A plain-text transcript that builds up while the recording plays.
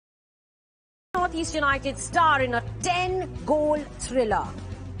Northeast United star in a 10-goal thriller.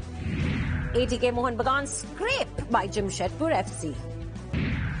 ATK Mohan Bagan scrape by Jamshedpur FC.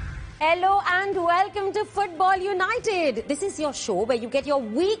 Hello and welcome to Football United. This is your show where you get your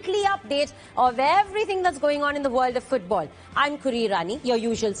weekly update of everything that's going on in the world of football. I'm Khuri, Irani, your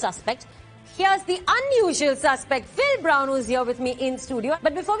usual suspect. Here's the unusual suspect, Phil Brown, who's here with me in studio.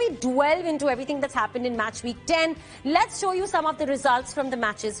 But before we delve into everything that's happened in match week 10, let's show you some of the results from the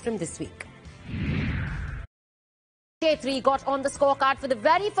matches from this week. K3 got on the scorecard for the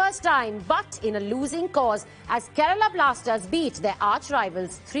very first time, but in a losing cause as Kerala Blasters beat their arch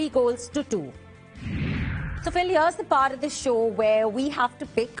rivals 3-2. So Phil, here's the part of the show where we have to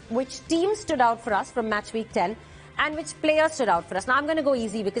pick which team stood out for us from match week 10 and which player stood out for us. Now I'm going to go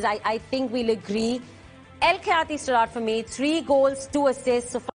easy because I think we'll agree. El Khayati stood out for me, 3 goals, 2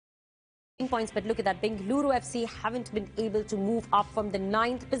 assists, so 5 points. But look at that, Bengaluru FC haven't been able to move up from the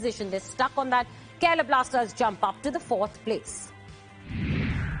 9th position. They're stuck on that. Kerala Blasters jump up to the 4th place.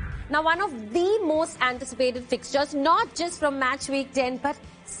 Now, one of the most anticipated fixtures, not just from match week 10, but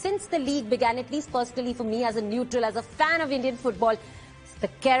since the league began, at least personally for me as a neutral, as a fan of Indian football, the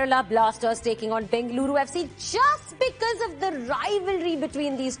Kerala Blasters taking on Bengaluru FC just because of the rivalry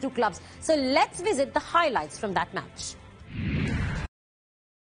between these two clubs. So let's visit the highlights from that match.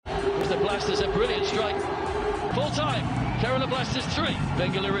 The Blasters, a brilliant strike. Full time, Kerala Blasters 3,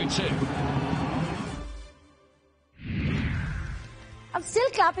 Bengaluru 2. I'm still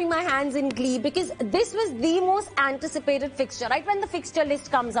clapping my hands in glee because this was the most anticipated fixture. Right when the fixture list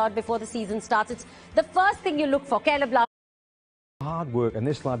comes out before the season starts, it's the first thing you look for. Kerala Blasters. Hard work, and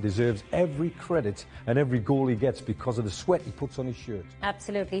this lad deserves every credit and every goal he gets because of the sweat he puts on his shirt.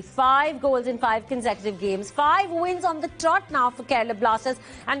 Absolutely. 5 goals in 5 consecutive games. 5 wins on the trot now for Kerala Blasters.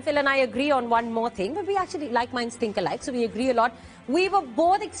 And Phil and I agree on one more thing, but we actually, like minds think alike, so we agree a lot. We were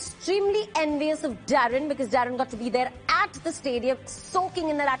both extremely envious of Darren because Darren got to be there at the stadium, soaking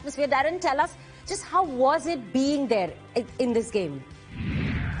in that atmosphere. Darren, tell us, just how was it being there in this game?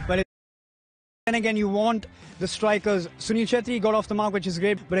 Well, then again, you want the strikers. Sunil Chhetri got off the mark, which is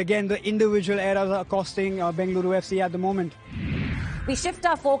great. But again, the individual errors are costing Bengaluru FC at the moment. We shift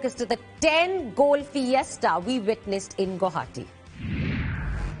our focus to the 10-goal fiesta we witnessed in Guwahati.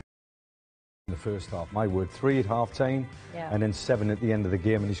 In the first half, my word, 3 at half-time and then 7 at the end of the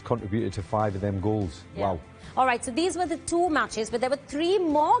game, and he's contributed to 5 of them goals. Yeah. Wow. All right, so these were the 2 matches, but there were 3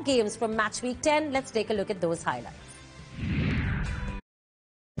 more games from match week 10. Let's take a look at those highlights.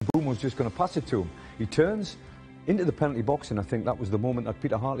 Boom was just going to pass it to him. He turns into the penalty box, and I think that was the moment that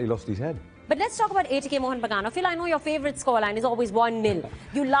Peter Hartley lost his head. But let's talk about ATK Mohan Bagan. Phil, I know your favourite scoreline is always 1-0.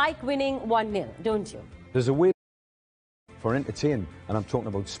 You like winning 1-0, don't you? There's a way for entertain, and I'm talking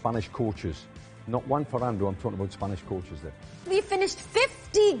about Spanish coaches. Not Juan Ferrando, I'm talking about Spanish coaches there. We finished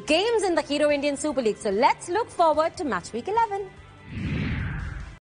 50 games in the Hero Indian Super League, so let's look forward to match week 11.